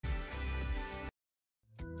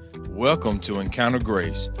Welcome to Encounter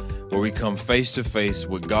Grace, where we come face to face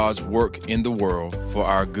with God's work in the world for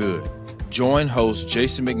our good. Join host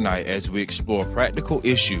Jason McKnight as we explore practical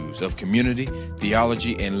issues of community,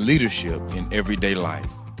 theology, and leadership in everyday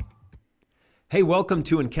life. Hey, welcome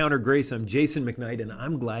to Encounter Grace. I'm Jason McKnight, and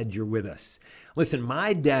I'm glad you're with us. Listen,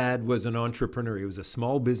 my dad was an entrepreneur. He was a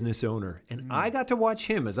small business owner, and I got to watch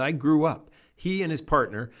him as I grew up. He and his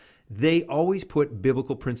partner, they always put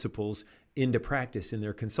biblical principles into practice in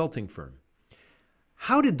their consulting firm.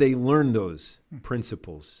 How did they learn those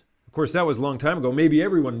principles? Of course, that was a long time ago. Maybe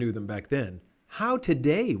everyone knew them back then. How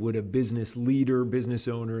today would a business leader, business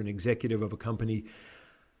owner, an executive of a company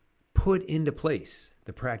put into place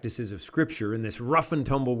the practices of Scripture in this rough and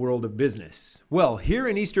tumble world of business? Well, here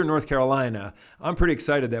in Eastern North Carolina, I'm pretty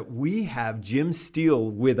excited that we have Jim Steele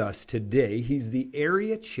with us today. He's the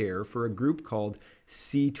area chair for a group called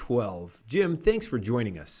C12. Jim, thanks for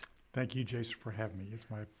joining us. Thank you, Jason, for having me. It's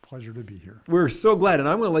my pleasure to be here. We're so glad, and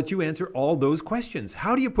I'm going to let you answer all those questions.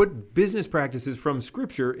 How do you put business practices from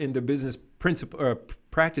Scripture into business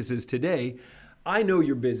practices today? I know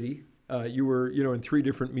you're busy. You were, in 3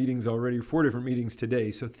 different meetings already, 4 different meetings today.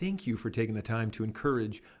 So thank you for taking the time to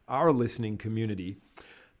encourage our listening community.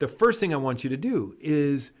 The first thing I want you to do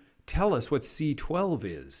is tell us what C12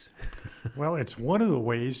 is. Well, it's one of the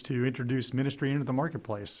ways to introduce ministry into the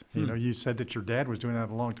marketplace. You said that your dad was doing that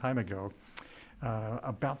a long time ago.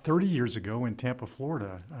 About 30 years ago in Tampa,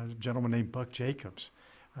 Florida, a gentleman named Buck Jacobs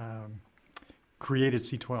created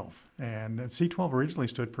C12. And C12 originally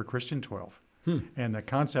stood for Christian 12. And the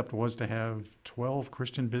concept was to have 12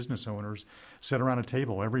 Christian business owners sit around a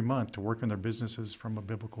table every month to work on their businesses from a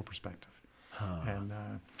biblical perspective. And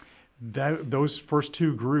those first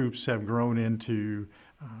 2 groups have grown into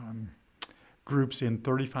groups in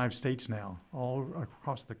 35 states now, all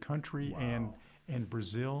across the country. Wow. and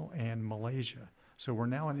Brazil and Malaysia. So we're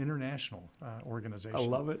now an international organization. I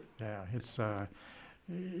love it. Yeah,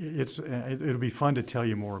 it'll be fun to tell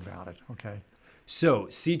you more about it. Okay. So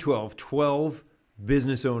C12, 12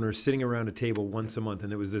 business owners sitting around a table once a month,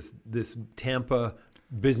 and there was this Tampa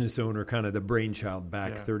business owner, kind of the brainchild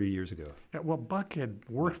back 30 years ago. Yeah, well, Buck had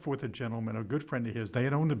worked with a gentleman, a good friend of his. They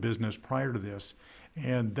had owned a business prior to this,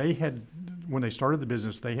 and when they started the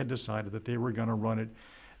business, they had decided that they were going to run it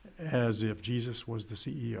as if Jesus was the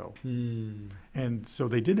CEO. And so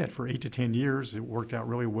they did that for 8 to 10 years. It worked out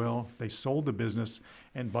really well. They sold the business,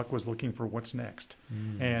 and Buck was looking for what's next.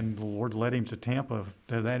 And the Lord led him to Tampa,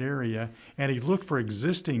 to that area, and he looked for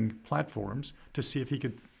existing platforms to see if he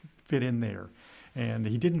could fit in there. And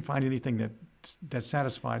he didn't find anything that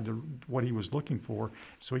satisfied what he was looking for,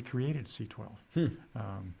 so he created C12.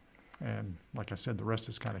 And like I said, the rest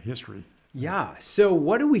is kind of history. Yeah. So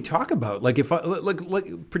what do we talk about? Like if I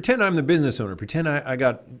pretend I'm the business owner, pretend I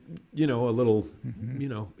got, a little,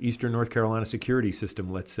 Eastern North Carolina security system,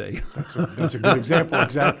 let's say. That's a good example.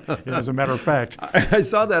 Exactly. As a matter of fact, I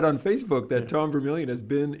saw that on Facebook that Tom Vermillion has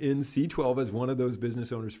been in C12 as one of those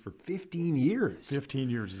business owners for 15 years. 15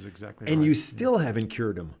 years is exactly and right. you still haven't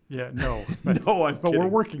cured him. Yeah. No. But we're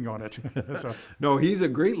working on it. So. No, he's a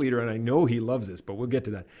great leader, and I know he loves this, but we'll get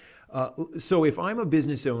to that. So if I'm a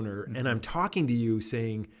business owner and I'm talking to you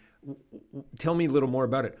saying, tell me a little more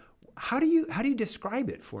about it, how do you describe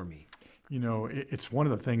it for me? It's one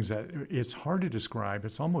of the things that it's hard to describe.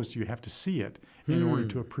 It's almost you have to see it in order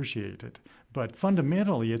to appreciate it. But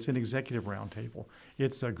fundamentally, it's an executive roundtable.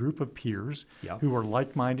 It's a group of peers who are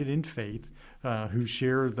like-minded in faith, who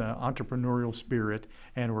share the entrepreneurial spirit,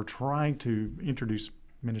 and we're trying to introduce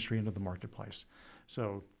ministry into the marketplace.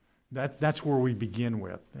 So that's where we begin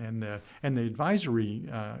with. And the advisory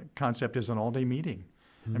concept is an all-day meeting.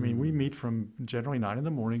 I mean, we meet from generally 9 in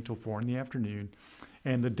the morning till 4 in the afternoon,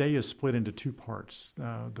 and the day is split into 2 parts.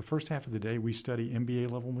 The first half of the day, we study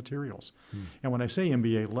MBA-level materials. And when I say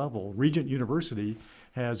MBA level, Regent University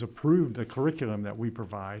has approved the curriculum that we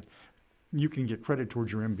provide. You can get credit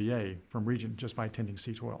towards your MBA from Regent just by attending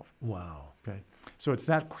C12. Wow. Okay. So it's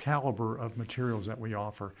that caliber of materials that we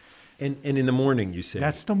offer. And in the morning, you say?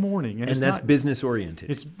 That's the morning. And that's business-oriented.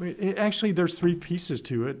 Actually, there's 3 pieces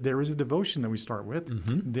to it. There is a devotion that we start with.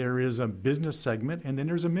 There is a business segment, and then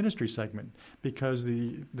there's a ministry segment, because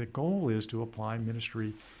the goal is to apply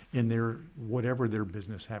ministry in whatever their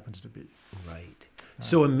business happens to be. Right.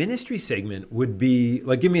 So a ministry segment would be,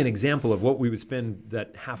 like, give me an example of what we would spend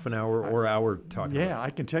that half an hour or hour talking about. Yeah, I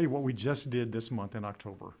can tell you what we just did this month in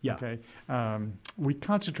October. Yeah. Okay. We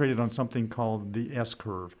concentrated on something called the S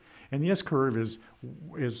curve. And the S curve is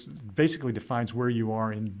basically defines where you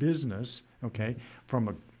are in business, okay,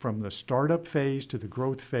 from the startup phase to the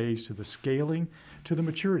growth phase to the scaling to the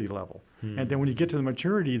maturity level. And then when you get to the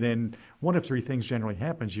maturity, then one of three things generally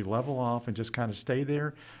happens. You level off and just kind of stay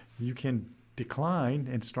there. You can decline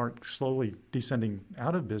and start slowly descending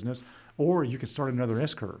out of business, or you can start another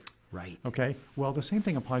S curve. Right. Okay. Well, the same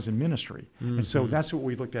thing applies in ministry. And so that's what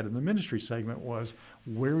we looked at in the ministry segment was,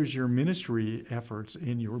 where is your ministry efforts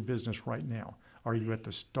in your business right now? Are you at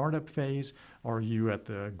the startup phase? Are you at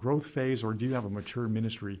the growth phase? Or do you have a mature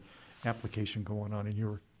ministry application going on in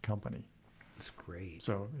your company? That's great.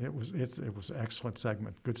 So it was an excellent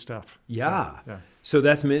segment. Good stuff. Yeah. So, yeah.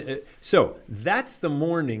 So that's the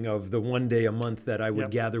morning of the one day a month that I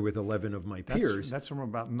would gather with 11 of my peers. That's from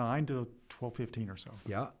about 9 to 12:15 or so.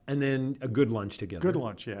 Yeah. And then a good lunch together. Good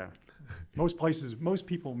lunch, yeah. Most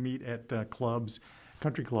people meet at clubs,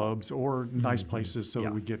 country clubs, or nice places,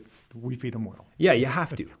 so we feed them well. Yeah, you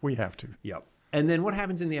have to. We have to. Yep. And then what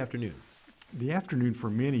happens in the afternoon? The afternoon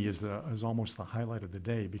for many is almost the highlight of the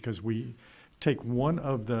day, because we take one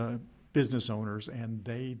of the business owners and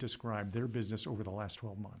they describe their business over the last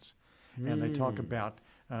 12 months. And they talk about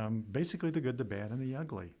basically the good, the bad, and the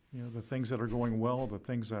ugly. You know, the things that are going well, the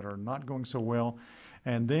things that are not going so well.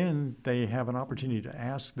 And then they have an opportunity to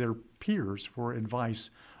ask their peers for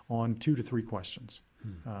advice on 2 to 3 questions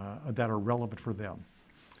that are relevant for them.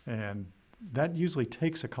 And that usually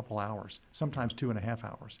takes a couple hours, sometimes 2.5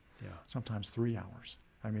 hours, sometimes 3 hours.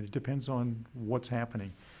 I mean, it depends on what's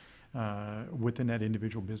happening within that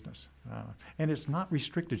individual business. And it's not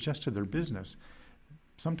restricted just to their business.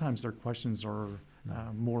 Sometimes their questions are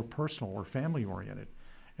more personal or family-oriented.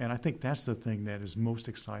 And I think that's the thing that is most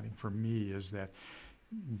exciting for me, is that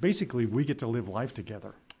basically we get to live life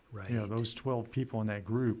together. Right. You know, those 12 people in that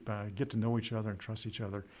group get to know each other and trust each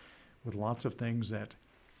other with lots of things that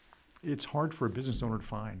it's hard for a business owner to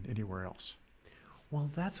find anywhere else. Well,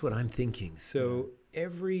 that's what I'm thinking. So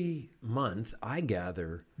every month I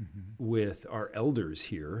gather with our elders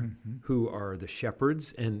here who are the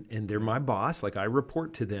shepherds, and they're my boss. Like, I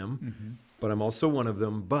report to them, but I'm also one of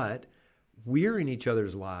them. But we're in each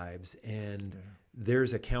other's lives, and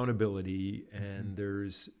there's accountability, and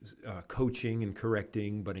there's coaching and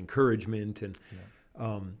correcting, but encouragement. And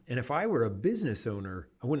if I were a business owner,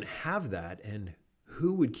 I wouldn't have that. And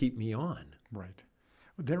who would keep me on? Right.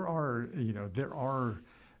 There are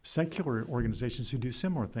secular organizations who do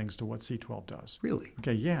similar things to what C12 does. Really?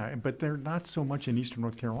 Okay, yeah, but they're not so much in Eastern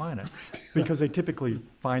North Carolina because they typically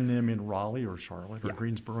find them in Raleigh or Charlotte or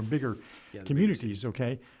Greensboro, bigger communities,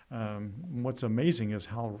 okay? What's amazing is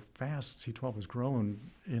how fast C12 has grown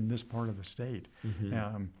in this part of the state.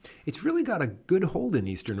 It's really got a good hold in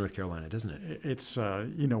Eastern North Carolina, doesn't it? It's,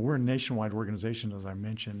 we're a nationwide organization, as I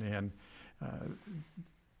mentioned, and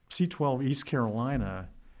C12 East Carolina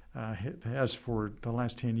has for the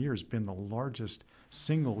last 10 years been the largest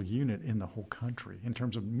single unit in the whole country in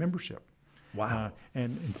terms of membership. Wow.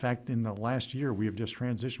 And in fact, in the last year, we have just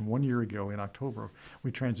transitioned. 1 year ago in October,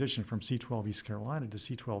 we transitioned from C12 East Carolina to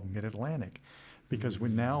C12 Mid-Atlantic, because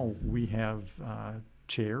now we have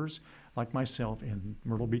chairs like myself in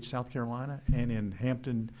Myrtle Beach, South Carolina, and in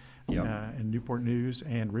Hampton and Newport News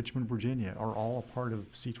and Richmond, Virginia are all a part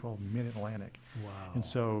of C12 Mid-Atlantic. Wow. And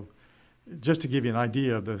so just to give you an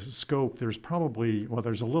idea of the scope, there's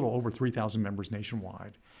a little over 3,000 members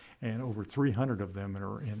nationwide, and over 300 of them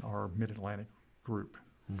are in our Mid-Atlantic group.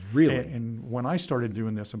 Really? And when I started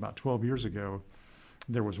doing this about 12 years ago,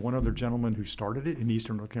 there was one other gentleman who started it in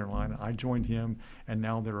Eastern North Carolina. I joined him, and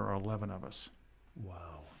now there are 11 of us.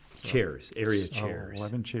 Wow. Chairs, area chairs.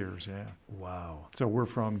 11 chairs, yeah. Wow. So we're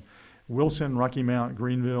from Wilson, Rocky Mount,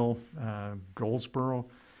 Greenville, Goldsboro,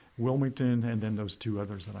 Wilmington, and then those 2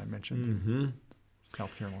 others that I mentioned,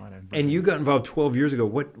 South Carolina. And you got involved 12 years ago.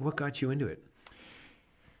 What got you into it?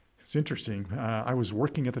 It's interesting. I was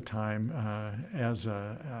working at the time as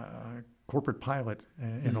a corporate pilot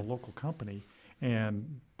in a local company,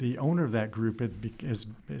 and the owner of that group is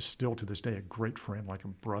still to this day a great friend, like a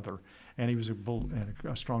brother, and he was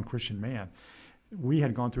a strong Christian man. We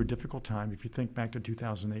had gone through a difficult time. If you think back to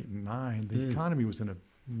 2008 and 2009, the economy was in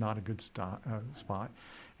not a good spot,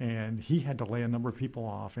 and he had to lay a number of people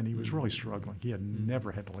off, and he was really struggling. He had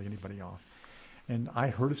never had to lay anybody off. And I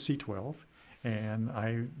heard of C12, and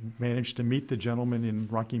I managed to meet the gentleman in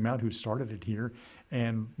Rocky Mount who started it here,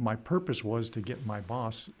 and my purpose was to get my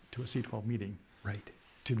boss to a C12 meeting. Right.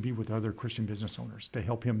 To be with other Christian business owners, to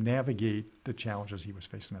help him navigate the challenges he was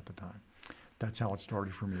facing at the time. That's how it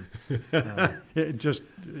started for me.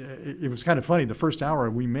 It was kind of funny. The first hour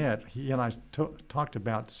we met, he and I talked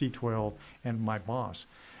about C12 and my boss.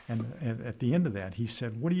 And at the end of that, he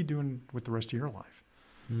said, "What are you doing with the rest of your life?"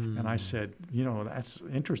 And I said, "That's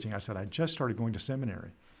interesting." I said, "I just started going to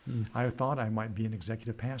seminary. I thought I might be an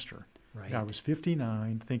executive pastor." Right. I was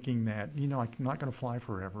 59, thinking that, I'm not going to fly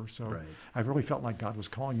forever. So I really felt like God was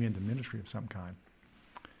calling me into ministry of some kind.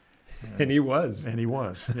 And he was. And he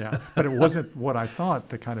was, yeah. But it wasn't what I thought,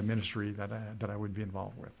 the kind of ministry that I would be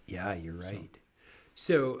involved with. Yeah, you're right.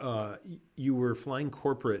 So you were flying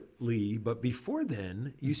corporately, but before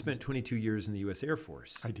then, you spent 22 years in the U.S. Air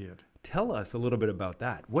Force. I did. Tell us a little bit about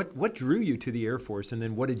that. What drew you to the Air Force, and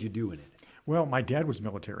then what did you do in it? Well, my dad was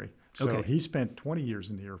military. So he spent 20 years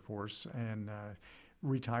in the Air Force and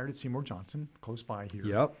retired at Seymour Johnson, close by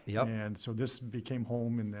here. Yep. And so this became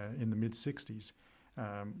home in the mid-'60s.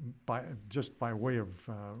 By way of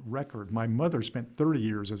record, my mother spent 30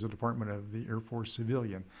 years as a Department of the Air Force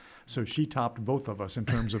civilian. So she topped both of us in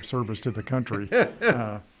terms of service to the country.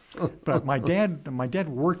 But my dad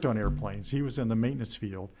worked on airplanes. He was in the maintenance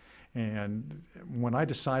field. And when I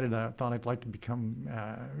decided I thought I'd like to become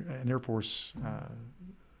an Air Force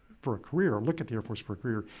for a career, or look at the Air Force for a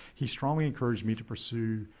career, he strongly encouraged me to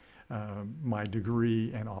pursue my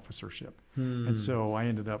degree and officership. And so I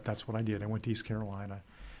ended up, that's what I did. I went to East Carolina,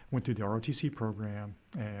 went through the ROTC program,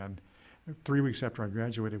 and 3 weeks after I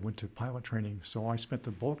graduated, went to pilot training. So I spent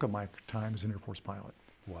the bulk of my time as an Air Force pilot.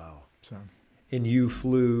 Wow. So. And you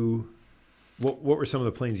flew, what were some of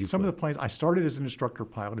the planes you flew? Some of the planes, I started as an instructor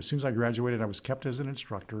pilot. As soon as I graduated, I was kept as an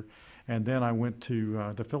instructor. And then I went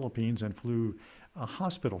to the Philippines and flew a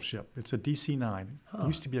hospital ship. It's a DC-9. It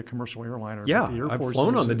used to be a commercial airliner. Yeah, but the Air Force I've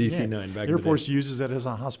flown on the DC-9 back in the day. Air Force uses it as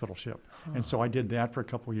a hospital ship. And so I did that for a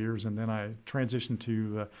couple of years, and then I transitioned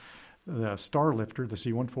to the Starlifter, the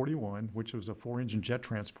C-141, which was a 4-engine jet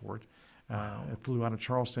transport. It flew out of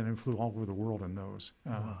Charleston and flew all over the world in those.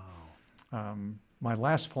 My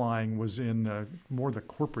last flying was in more the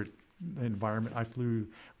corporate environment. I flew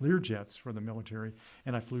Learjets for the military,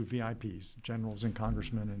 and I flew VIPs, generals and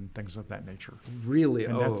congressmen and things of that nature. Really?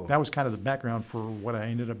 And that was kind of the background for what I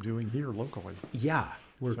ended up doing here locally. Yeah,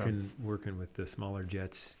 working with the smaller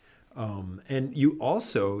jets. And you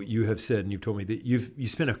have said, and you've told me that you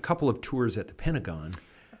spent a couple of tours at the Pentagon.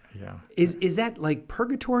 Yeah. Is that like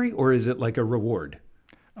purgatory, or is it like a reward?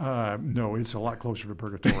 No, it's a lot closer to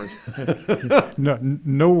purgatory.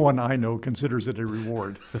 No one I know considers it a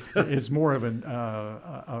reward. It's more of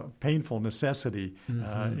a painful necessity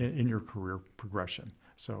in your career progression.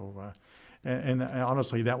 So, and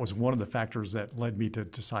honestly, that was one of the factors that led me to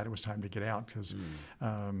decide it was time to get out, because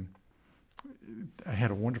I had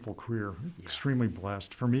a wonderful career, extremely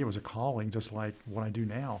blessed. For me, it was a calling, just like what I do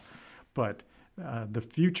now. But the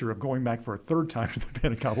future of going back for a third time to the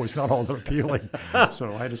Pentagon was not all that appealing.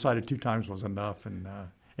 So I decided 2 times was enough,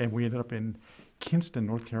 and we ended up in Kinston,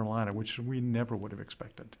 North Carolina, which we never would have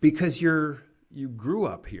expected. Because you grew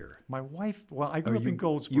up here. My wife, I grew up in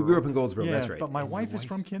Goldsboro. You grew up in Goldsboro, yeah, that's right. But my wife is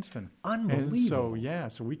from Kinston. Unbelievable.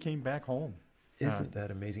 And so we came back home. Isn't that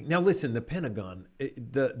amazing? Now listen, the Pentagon,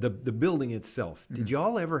 the building itself, did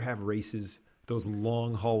y'all ever have races, those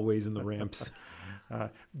long hallways and the ramps?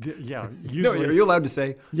 Usually. No, are you allowed to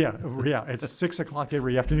say? Yeah. It's 6 o'clock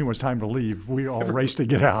every afternoon was time to leave. We all raced to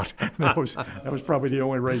get out. That was probably the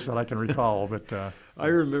only race that I can recall. But I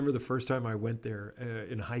remember the first time I went there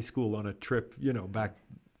in high school on a trip, back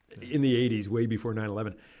in the 80s, way before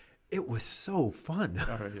 9/11. It was so fun.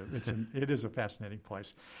 It is a fascinating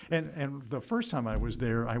place. And the first time I was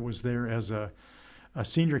there as a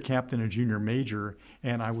senior captain and junior major,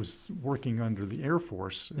 and I was working under the Air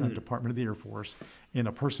Force, Department of the Air Force, in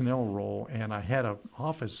a personnel role, and I had an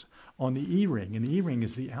office on the E-ring, and the E-ring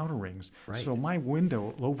is the outer rings. Right. So my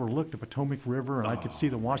window overlooked the Potomac River, and I could see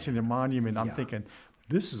the Washington Monument. I'm thinking,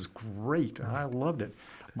 this is great. I loved it.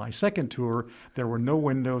 My second tour, there were no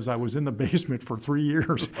windows. I was in the basement for 3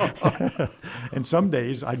 years. And some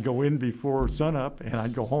days I'd go in before sunup, and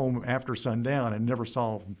I'd go home after sundown and never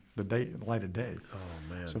saw the light of day.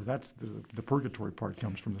 Oh, man. So that's the purgatory part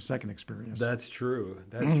comes from the second experience. That's true.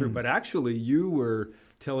 That's true. But actually, you were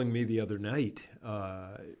telling me the other night,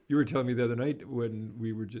 when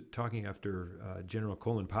we were just talking after General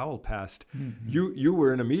Colin Powell passed, you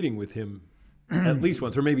were in a meeting with him at least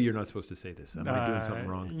once, or maybe you're not supposed to say this. Am I doing something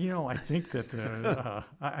wrong? I think that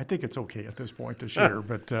I think it's okay at this point to share,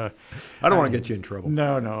 but I don't want to get you in trouble.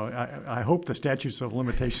 No. I hope the statutes of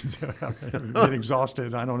limitations get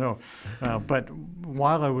exhausted. I don't know. But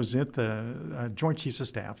while I was at the Joint Chiefs of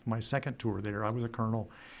Staff, my second tour there, I was a colonel,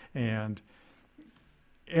 and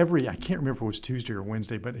I can't remember if it was Tuesday or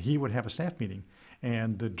Wednesday, but he would have a staff meeting.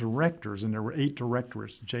 And the directors, and there were 8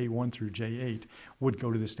 directors, J1 through J8, would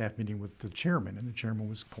go to the staff meeting with the chairman, and the chairman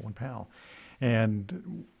was Colin Powell.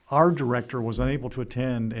 And our director was unable to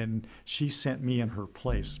attend, and she sent me in her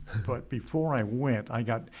place. But before I went,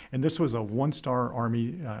 and this was a 1-star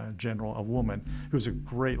Army general, a woman, who was a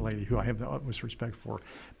great lady, who I have the utmost respect for.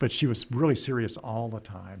 But she was really serious all the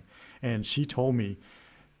time. And she told me,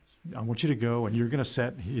 I want you to go, and you're going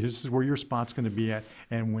to this is where your spot's going to be at.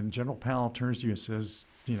 And when General Powell turns to you and says,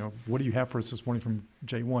 what do you have for us this morning from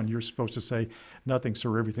J1? You're supposed to say, nothing,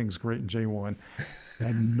 sir, everything's great in J1,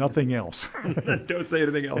 and nothing else. Don't say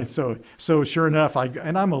anything else. And so sure enough,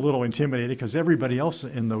 I'm a little intimidated because everybody else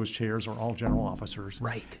in those chairs are all general officers.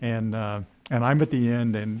 Right. And I'm at the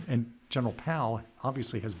end, and General Powell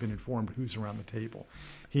obviously has been informed who's around the table.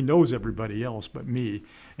 He knows everybody else but me.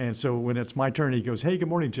 And so when it's my turn, he goes, hey, good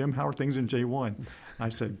morning, Jim. How are things in J1? I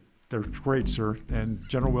said, they're great, sir. And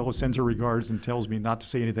General Willis sends her regards and tells me not to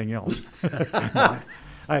say anything else. I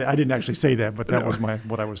didn't actually say that, but that was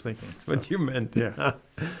what I was thinking. That's what you meant. Yeah.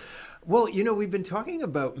 Well, we've been talking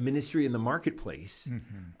about ministry in the marketplace.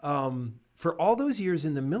 Mm-hmm. For all those years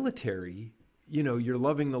in the military, you're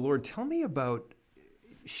loving the Lord. Tell me about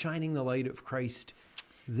shining the light of Christ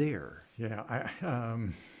there. Yeah,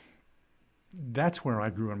 that's where I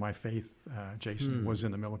grew in my faith, Jason, was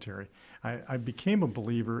in the military. I became a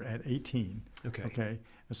believer at 18. Okay.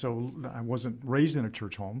 So I wasn't raised in a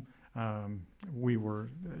church home.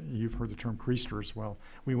 You've heard the term Creasters. Well,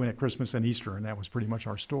 we went at Christmas and Easter, and that was pretty much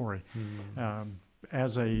our story.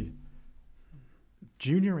 As a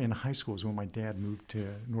junior in high school is when my dad moved to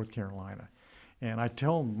North Carolina. And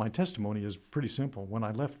my testimony is pretty simple. When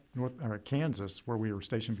I left Kansas, where we were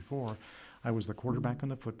stationed before, I was the quarterback on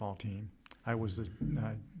the football team. I was the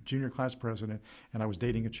junior class president, and I was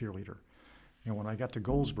dating a cheerleader. And when I got to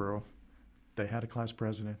Goldsboro, they had a class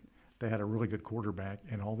president, they had a really good quarterback,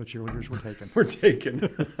 and all the cheerleaders were taken.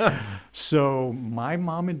 So my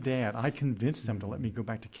mom and dad, I convinced them to let me go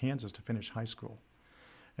back to Kansas to finish high school.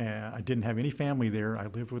 I didn't have any family there. I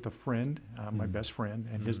lived with a friend, my best friend,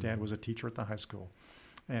 and his dad was a teacher at the high school.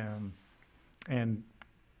 And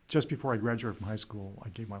just before I graduated from high school, I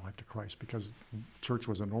gave my life to Christ because church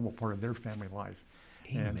was a normal part of their family life.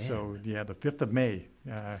 Amen. And so, the 5th of May,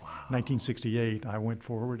 1968, I went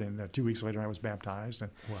forward, and 2 weeks later I was baptized.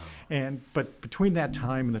 But between that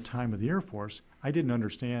time and the time of the Air Force, I didn't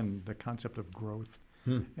understand the concept of growth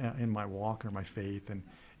in my walk or my faith. And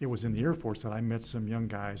it was in the Air Force that I met some young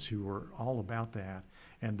guys who were all about that,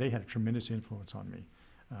 and they had a tremendous influence on me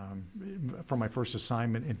from my first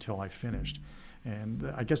assignment until I finished.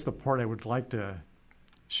 And I guess the part I would like to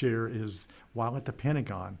share is while at the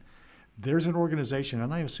Pentagon, there's an organization,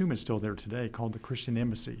 and I assume it's still there today, called the Christian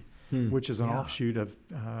Embassy, which is an offshoot of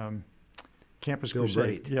Campus Bill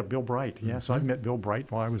Crusade. Bright. Yeah, Bill Bright. Yeah, so I met Bill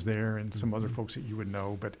Bright while I was there, and some other folks that you would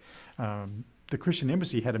know. But the Christian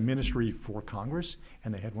Embassy had a ministry for Congress,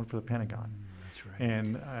 and they had one for the Pentagon. That's right.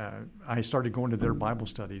 And I started going to their Bible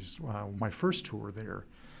studies, my first tour there.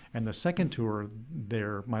 And the second tour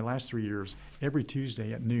there, my last 3 years, every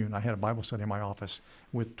Tuesday at noon, I had a Bible study in my office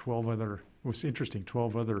with 12 other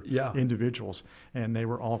individuals. And they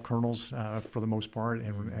were all colonels for the most part,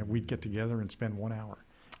 and we'd get together and spend 1 hour,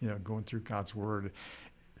 going through God's Word.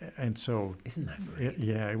 And so, isn't that great?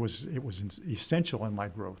 It was essential in my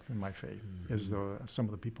growth in my faith, as some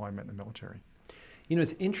of the people I met in the military.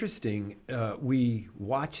 It's interesting. We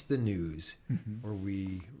watch the news, or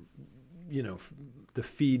we, the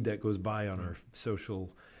feed that goes by on our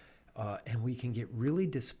social, and we can get really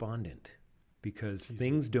despondent because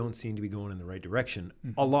things don't seem to be going in the right direction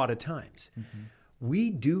a lot of times. We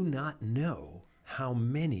do not know how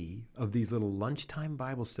many of these little lunchtime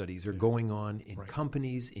Bible studies are going on in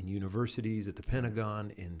companies, in universities, at the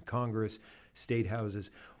Pentagon, in Congress, state houses.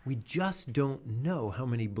 We just don't know how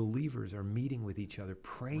many believers are meeting with each other,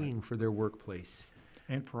 praying for their workplace.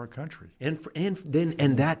 And for our country. For the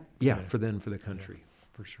country. Yeah,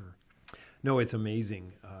 for sure. No, it's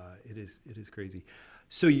amazing. It is crazy.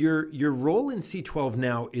 So your role in C12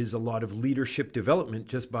 now is a lot of leadership development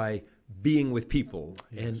just by being with people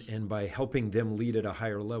and by helping them lead at a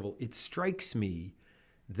higher level. It strikes me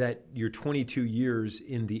that your 22 years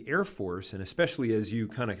in the Air Force, and especially as you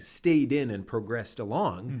kind of stayed in and progressed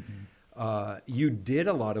along, you did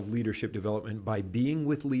a lot of leadership development by being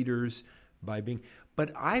with leaders,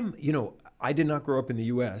 but I did not grow up in the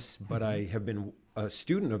U.S., but I have been a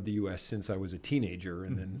student of the U.S. since I was a teenager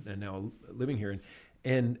and now living here.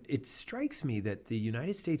 And it strikes me that the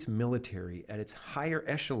United States military at its higher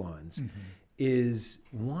echelons is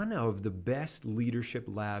one of the best leadership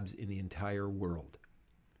labs in the entire world.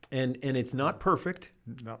 and it's not perfect,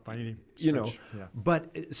 Not by any stretch. you know. Yeah.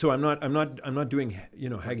 But so I'm not doing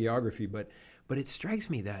hagiography, but it strikes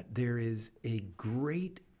me that there is a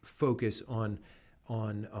great focus on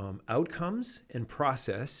outcomes and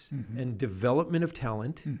process and development of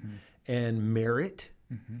talent and merit.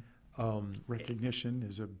 Recognition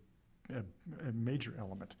is a major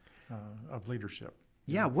element of leadership.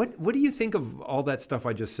 Yeah. What do you think of all that stuff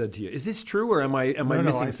I just said to you? Is this true, or am I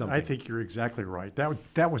missing something? I think you're exactly right.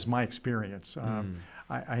 That was my experience.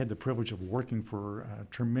 I had the privilege of working for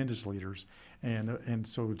tremendous leaders, and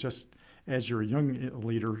so just as you're a young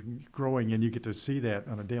leader growing and you get to see that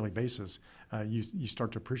on a daily basis, you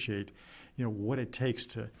start to appreciate, what it takes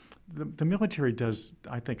to. The military does,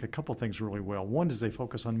 I think, a couple things really well. One is they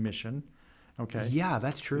focus on mission. Okay. Yeah,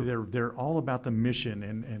 that's true. They're all about the mission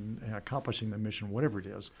and accomplishing the mission, whatever it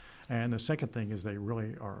is. And the second thing is they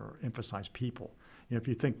really emphasize people. If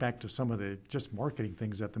you think back to some of the just marketing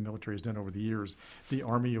things that the military has done over the years, the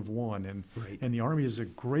Army of One, and the Army is a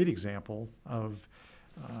great example of.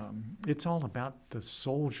 It's all about the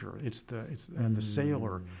soldier. And the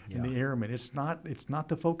sailor and the airman. It's not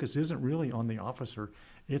the focus isn't really on the officer.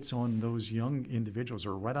 It's on those young individuals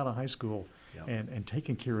who are right out of high school and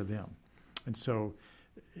taking care of them. And so,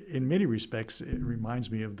 in many respects, it reminds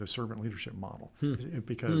me of the servant leadership model.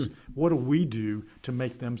 Because what do we do to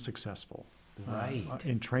make them successful? Right.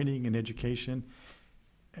 In training and education.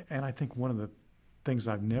 And I think one of the things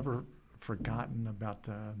I've never forgotten about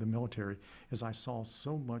the military is I saw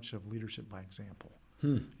so much of leadership by example.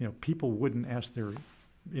 People wouldn't ask their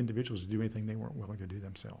individuals to do anything they weren't willing to do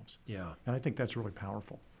themselves. Yeah. And I think that's really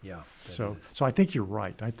powerful. Yeah. So I think you're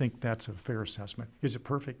right. I think that's a fair assessment. Is it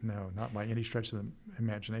perfect? No, not by any stretch of the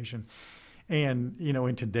imagination. And,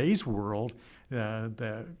 in today's world,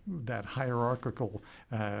 that hierarchical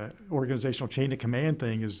organizational chain of command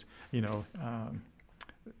thing is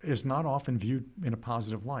not often viewed in a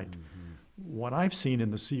positive light. What I've seen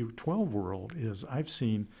in the C12 world is I've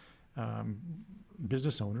seen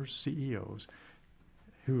business owners, CEOs,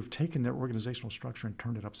 who have taken their organizational structure and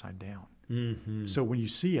turned it upside down. So when you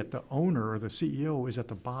see it, the owner or the CEO is at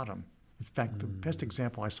the bottom. In fact, the best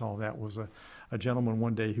example I saw of that was a gentleman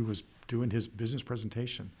one day who was doing his business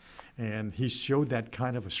presentation, and he showed that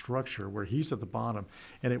kind of a structure where he's at the bottom,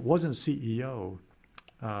 and it wasn't CEO.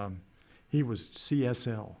 He was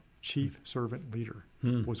CSL, Chief Servant Leader,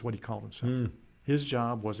 was what he called himself. His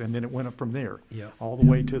job was, and then it went up from there, all the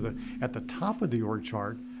way to at the top of the org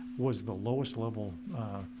chart was the lowest level,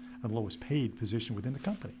 and lowest paid position within the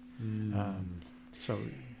company. So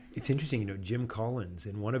it's interesting, Jim Collins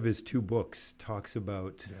in one of his 2 books talks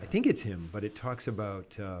about, I think it's him, but it talks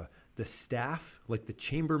about the staff, like the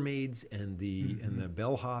chambermaids and the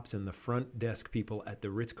bellhops and the front desk people at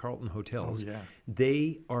the Ritz-Carlton hotels.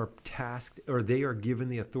 They are tasked, or they are given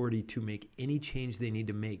the authority to make any change they need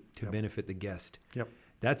to make to benefit the guest.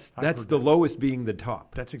 That's the lowest being the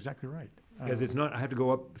top. That's exactly right. Because it's not, I have to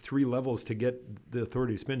go up 3 levels to get the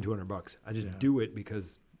authority to spend $200. I just do it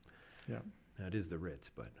because that is the Ritz,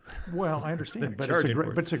 but well, I understand, but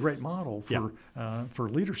it's a great model for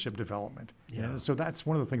leadership development. So that's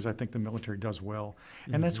one of the things I think the military does well,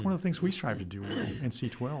 and that's one of the things we strive to do well in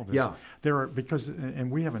C12. Is there are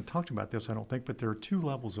and we haven't talked about this, I don't think, but there are 2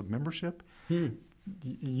 levels of membership.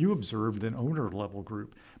 You observed an owner level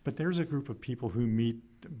group, but there's a group of people who meet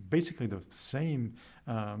basically the same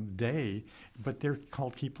day, but they're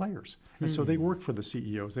called key players. And so they work for the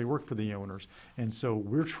CEOs, they work for the owners. And so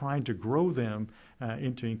we're trying to grow them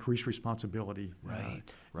into increased responsibility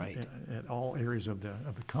at all areas of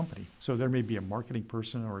the company. So there may be a marketing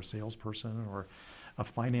person or a salesperson or a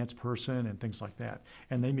finance person and things like that.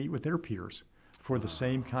 And they meet with their peers for the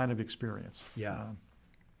same kind of experience.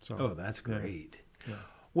 That's great.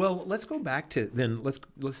 Well, let's go back to then. Let's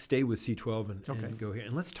stay with C12 and go here,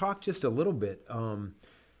 and let's talk just a little bit.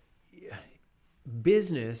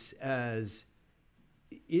 Business is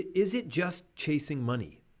it just chasing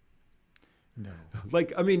money? No.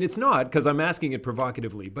 It's not, because I'm asking it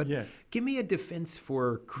provocatively. But give me a defense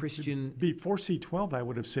for Christian. Before C12, I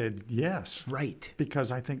would have said yes. Right.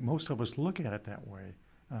 Because I think most of us look at it that way.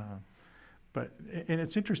 And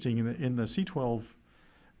it's interesting in the C12.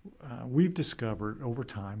 We've discovered over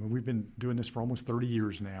time, and we've been doing this for almost 30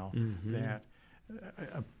 years now, that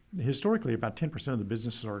historically about 10% of the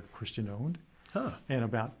businesses are Christian-owned, and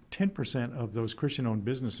about 10% of those Christian-owned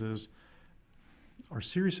businesses are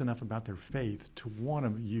serious enough about their faith to want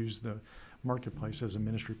to use the marketplace as a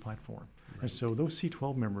ministry platform. And so those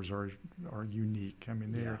C12 members are unique. I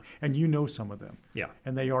mean, and some of them.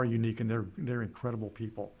 And they are unique, and they're incredible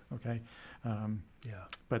people. Okay. Yeah.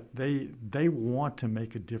 But they want to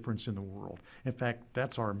make a difference in the world. In fact,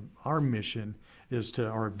 that's our mission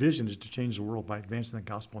our vision is to change the world by advancing the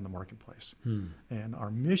gospel in the marketplace. And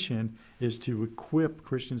our mission is to equip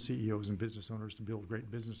Christian CEOs and business owners to build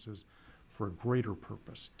great businesses for a greater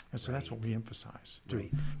purpose. And so that's what we emphasize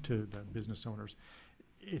to the business owners.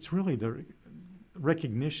 It's really the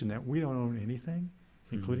recognition that we don't own anything,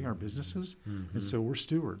 including our businesses. And so we're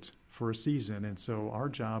stewards for a season. And so our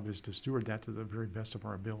job is to steward that to the very best of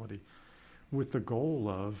our ability with the goal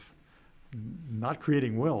of not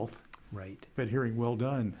creating wealth, but hearing, well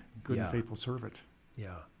done, good and faithful servant,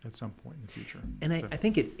 at some point in the future. And I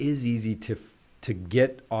think it is easy to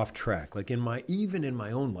get off track. Like even in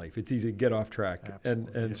my own life, it's easy to get off track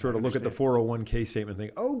and sort of look at the 401k statement and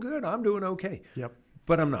think, oh, good, I'm doing okay. Yep.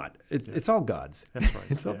 But I'm not. It's all God's. That's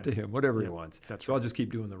right. It's up to Him, whatever He wants. That's so I'll just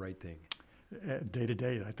keep doing the right thing. Day to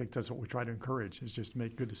day, I think that's what we try to encourage, is just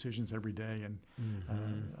make good decisions every day. And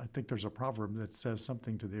I think there's a proverb that says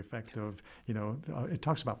something to the effect of, it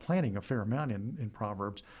talks about planning a fair amount in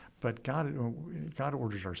Proverbs, but God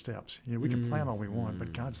orders our steps. We can plan all we want,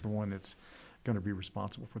 but God's the one that's going to be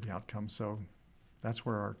responsible for the outcome. So that's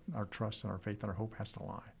where our trust and our faith and our hope has to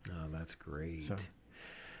lie. Oh, that's great.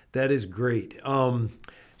 That is great.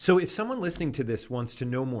 So if someone listening to this wants to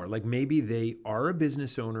know more, like maybe they are a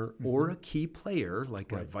business owner or a key player,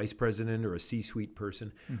 like a vice president or a C-suite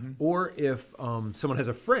person, or if someone has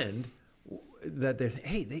a friend that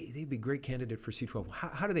they'd be a great candidate for C12,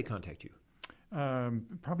 how do they contact you?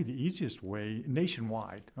 Probably the easiest way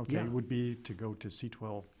nationwide, would be to go to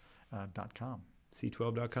C12.com.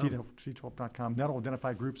 C12.com? C12.com. That'll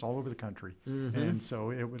identify groups all over the country. And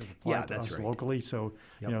so it would apply to us locally. So,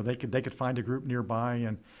 they could find a group nearby.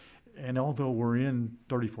 And although we're in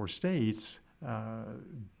 34 states,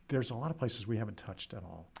 there's a lot of places we haven't touched at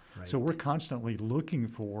all. So we're constantly looking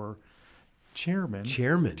for chairmen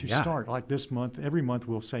to start. Like this month, every month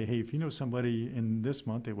we'll say, hey, if you know somebody in this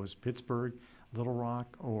month, it was Pittsburgh, Little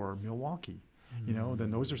Rock, or Milwaukee,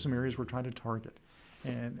 then those are some areas we're trying to target.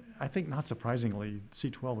 And I think, not surprisingly,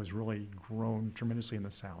 C12 has really grown tremendously in the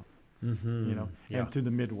South, and through the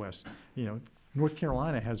Midwest. North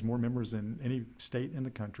Carolina has more members than any state in the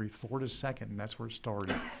country. Florida's second, and that's where it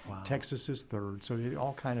started. Wow. Texas is third. So it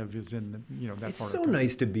all kind of is in that it's part so of the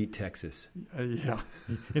nice to beat Texas.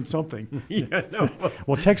 In something.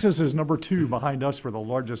 Well, Texas is number 2 behind us for the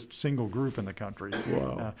largest single group in the country.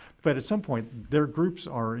 Wow. But at some point, their groups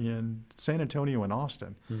are in San Antonio and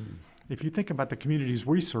Austin. If you think about the communities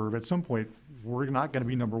we serve, at some point, we're not going to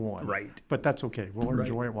be number 1. Right. But that's okay. We'll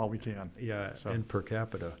enjoy it while we can. Yeah, and per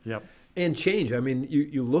capita. Yep. And change. I mean,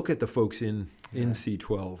 you look at the folks in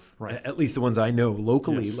C12, at least the ones I know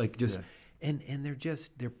locally, and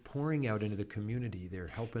they're pouring out into the community. They're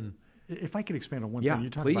helping. If I could expand on one thing, you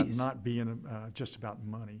talk about not being just about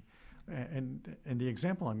money. And the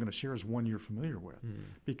example I'm going to share is one you're familiar with,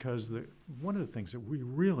 because one of the things that we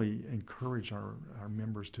really encourage our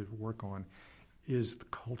members to work on is the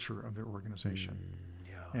culture of their organization.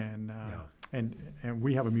 And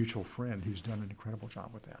we have a mutual friend who's done an incredible job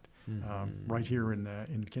with that, right here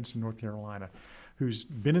in Kinston, North Carolina, who's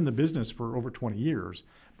been in the business for over 20 years,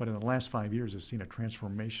 but in the last 5 years has seen a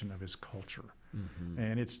transformation of his culture.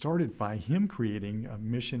 And it started by him creating a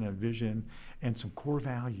mission, a vision, and some core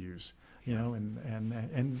values,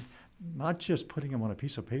 and not just putting them on a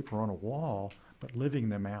piece of paper on a wall, but living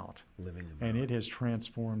them out. And it has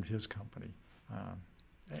transformed his company.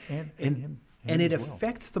 And it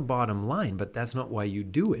affects the bottom line, but that's not why you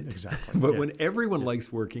do it. Exactly. But when everyone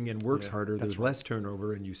likes working and works harder, there's less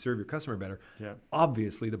turnover, and you serve your customer better,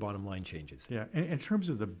 obviously the bottom line changes. Yeah, and in terms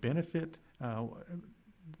of the benefit,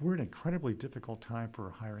 we're in an incredibly difficult time for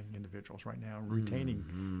hiring individuals right now and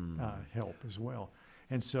retaining help as well.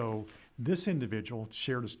 And so this individual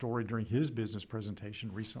shared a story during his business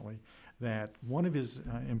presentation recently that one of his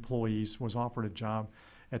employees was offered a job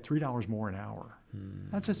at $3 more an hour.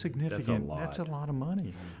 That's a significant, that's a lot of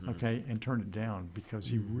money, and turned it down because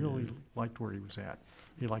he really liked where he was at.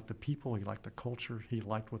 He liked the people, he liked the culture, he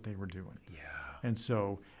liked what they were doing. And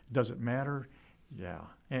so, does it matter?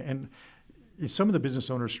 And some of the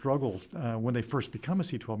business owners struggle when they first become a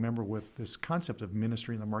C12 member with this concept of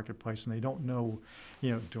ministry in the marketplace, and they don't know,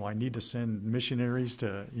 do I need to send missionaries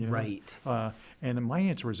to, and my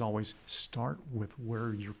answer is always start with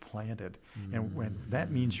where you're planted, and when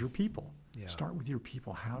that means your people. Start with your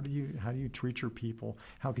people. How do you treat your people?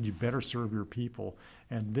 How can you better serve your people?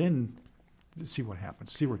 And then see what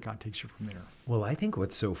happens. See where God takes you from there. Well, I think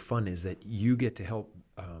what's so fun is that you get to help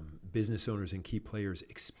business owners and key players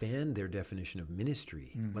expand their definition of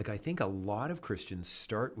ministry. Like, I think a lot of Christians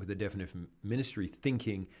start with the definition of ministry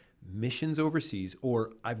thinking missions overseas,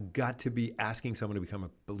 or I've got to be asking someone to become a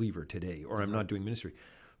believer today, or I'm not doing ministry.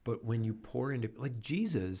 But when you pour into, like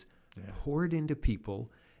Jesus poured into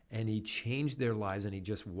people, and he changed their lives, and he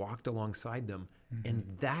just walked alongside them, and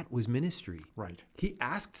that was ministry. Right. He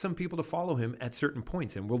asked some people to follow him at certain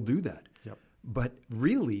points, and we'll do that. Yep. But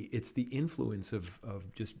really, it's the influence of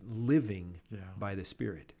just living by the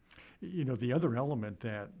Spirit. You know, the other element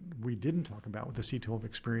that we didn't talk about with the C12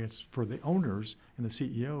 experience for the owners and the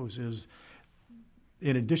CEOs is,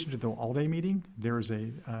 in addition to the all-day meeting, there is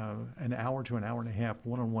an hour to an hour and a half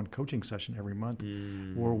one-on-one coaching session every month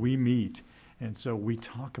where we meet. And so we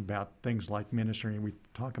talk about things like ministry, and we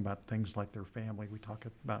talk about things like their family. We talk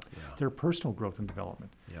about their personal growth and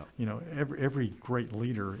development. Yeah. You know, every great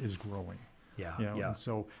leader is growing. Yeah. You know? And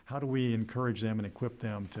so how do we encourage them and equip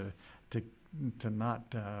them to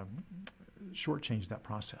not shortchange that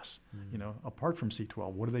process? You know, apart from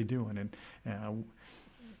C12, what are they doing? And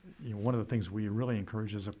you know, one of the things we really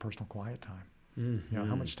encourage is a personal quiet time. You know,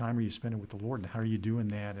 how much time are you spending with the Lord, and how are you doing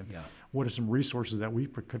that? And what are some resources that we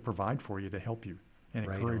could provide for you to help you and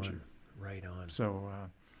encourage you? Right on. So,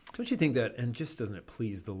 don't you think that, and just doesn't it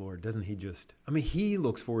please the Lord? Doesn't he just, I mean, he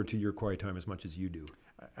looks forward to your quiet time as much as you do.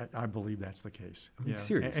 I believe that's the case. I mean,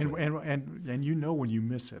 seriously. And you know when you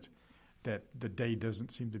miss it, that the day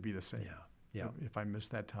doesn't seem to be the same. Yeah. If I miss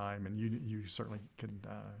that time, and you certainly can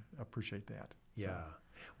appreciate that. Yeah. So.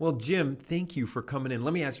 Well, Jim, thank you for coming in.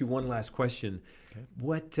 Let me ask you one last question. Okay.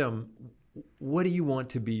 What do you want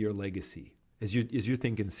to be your legacy? As you're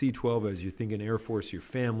thinking C12, as you're thinking Air Force, your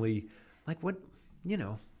family, like what, you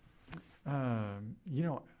know? You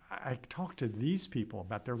know, I talk to these people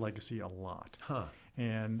about their legacy a lot. Huh.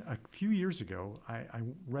 And a few years ago, I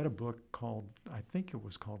read a book called, I think it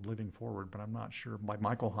was called Living Forward, but I'm not sure, by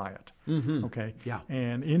Michael Hyatt. Okay? Yeah.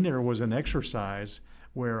 And in there was an exercise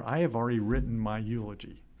where I have already written my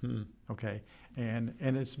eulogy. Okay? And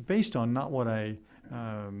it's based on not what I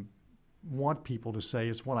want people to say,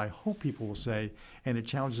 it's what I hope people will say, and it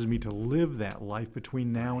challenges me to live that life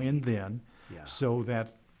between now and then so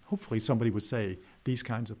that hopefully somebody would say these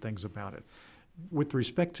kinds of things about it. With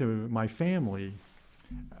respect to my family,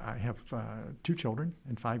 I have 2 children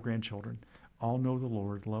and 5 grandchildren. All know the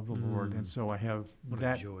Lord, love the Lord, and so I have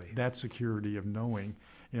that security of knowing.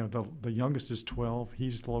 You know, the youngest is 12.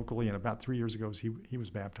 He's locally, and about 3 years ago, he was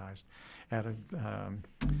baptized at a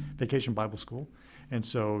vacation Bible school, and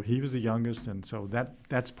so he was the youngest, and so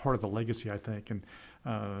that's part of the legacy, I think, and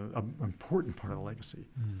an important part of the legacy.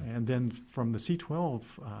 And then from the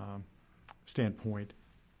C12 standpoint,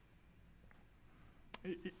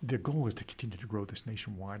 the goal is to continue to grow this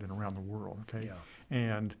nationwide and around the world, okay? Yeah.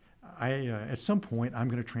 And at some point, I'm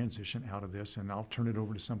going to transition out of this, and I'll turn it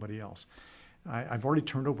over to somebody else. I've already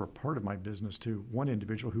turned over a part of my business to one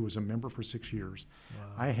individual who was a member for 6 years. Wow.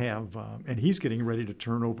 I have, and he's getting ready to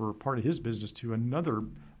turn over part of his business to another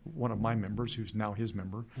one of my members who's now his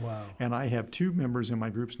member. Wow. And I have 2 members in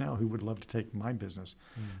my groups now who would love to take my business.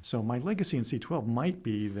 So my legacy in C12 might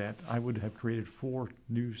be that I would have created 4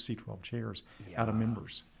 new C12 chairs out of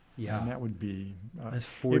members. Yeah. And that would be... that's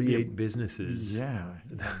 48 businesses. Yeah.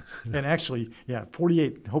 And actually,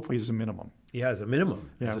 48 hopefully is a minimum. Yeah, as a minimum.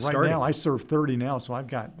 Yeah, right now I serve 30 now, so I've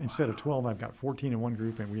got, instead of 12, I've got 14 in one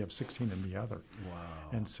group and we have 16 in the other. Wow.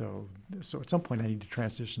 And so at some point I need to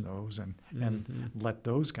transition those and let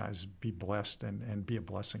those guys be blessed and be a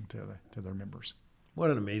blessing to their members.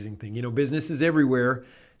 What an amazing thing. You know, business is everywhere,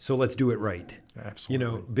 so let's do it right. Absolutely.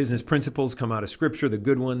 You know, business principles come out of Scripture, the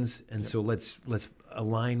good ones, and so let's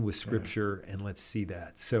align with Scripture and let's see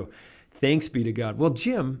that. So thanks be to God. Well,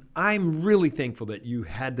 Jim, I'm really thankful that you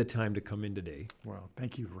had the time to come in today. Well,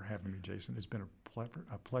 thank you for having me, Jason. It's been a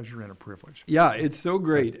pleasure and a privilege. Yeah, it's so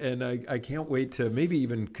great. And I can't wait to maybe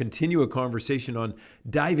even continue a conversation on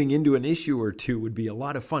diving into an issue or two. Would be a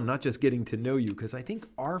lot of fun, not just getting to know you, because I think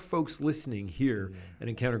our folks listening here at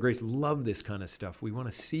Encounter Grace love this kind of stuff. We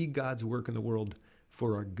want to see God's work in the world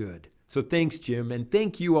for our good. So thanks, Jim, and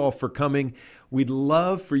thank you all for coming. We'd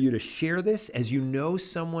love for you to share this. As you know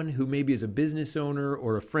someone who maybe is a business owner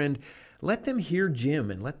or a friend, let them hear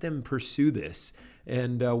Jim and let them pursue this.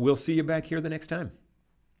 And we'll see you back here the next time.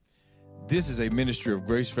 This is a ministry of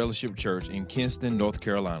Grace Fellowship Church in Kinston, North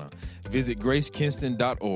Carolina. Visit gracekinston.org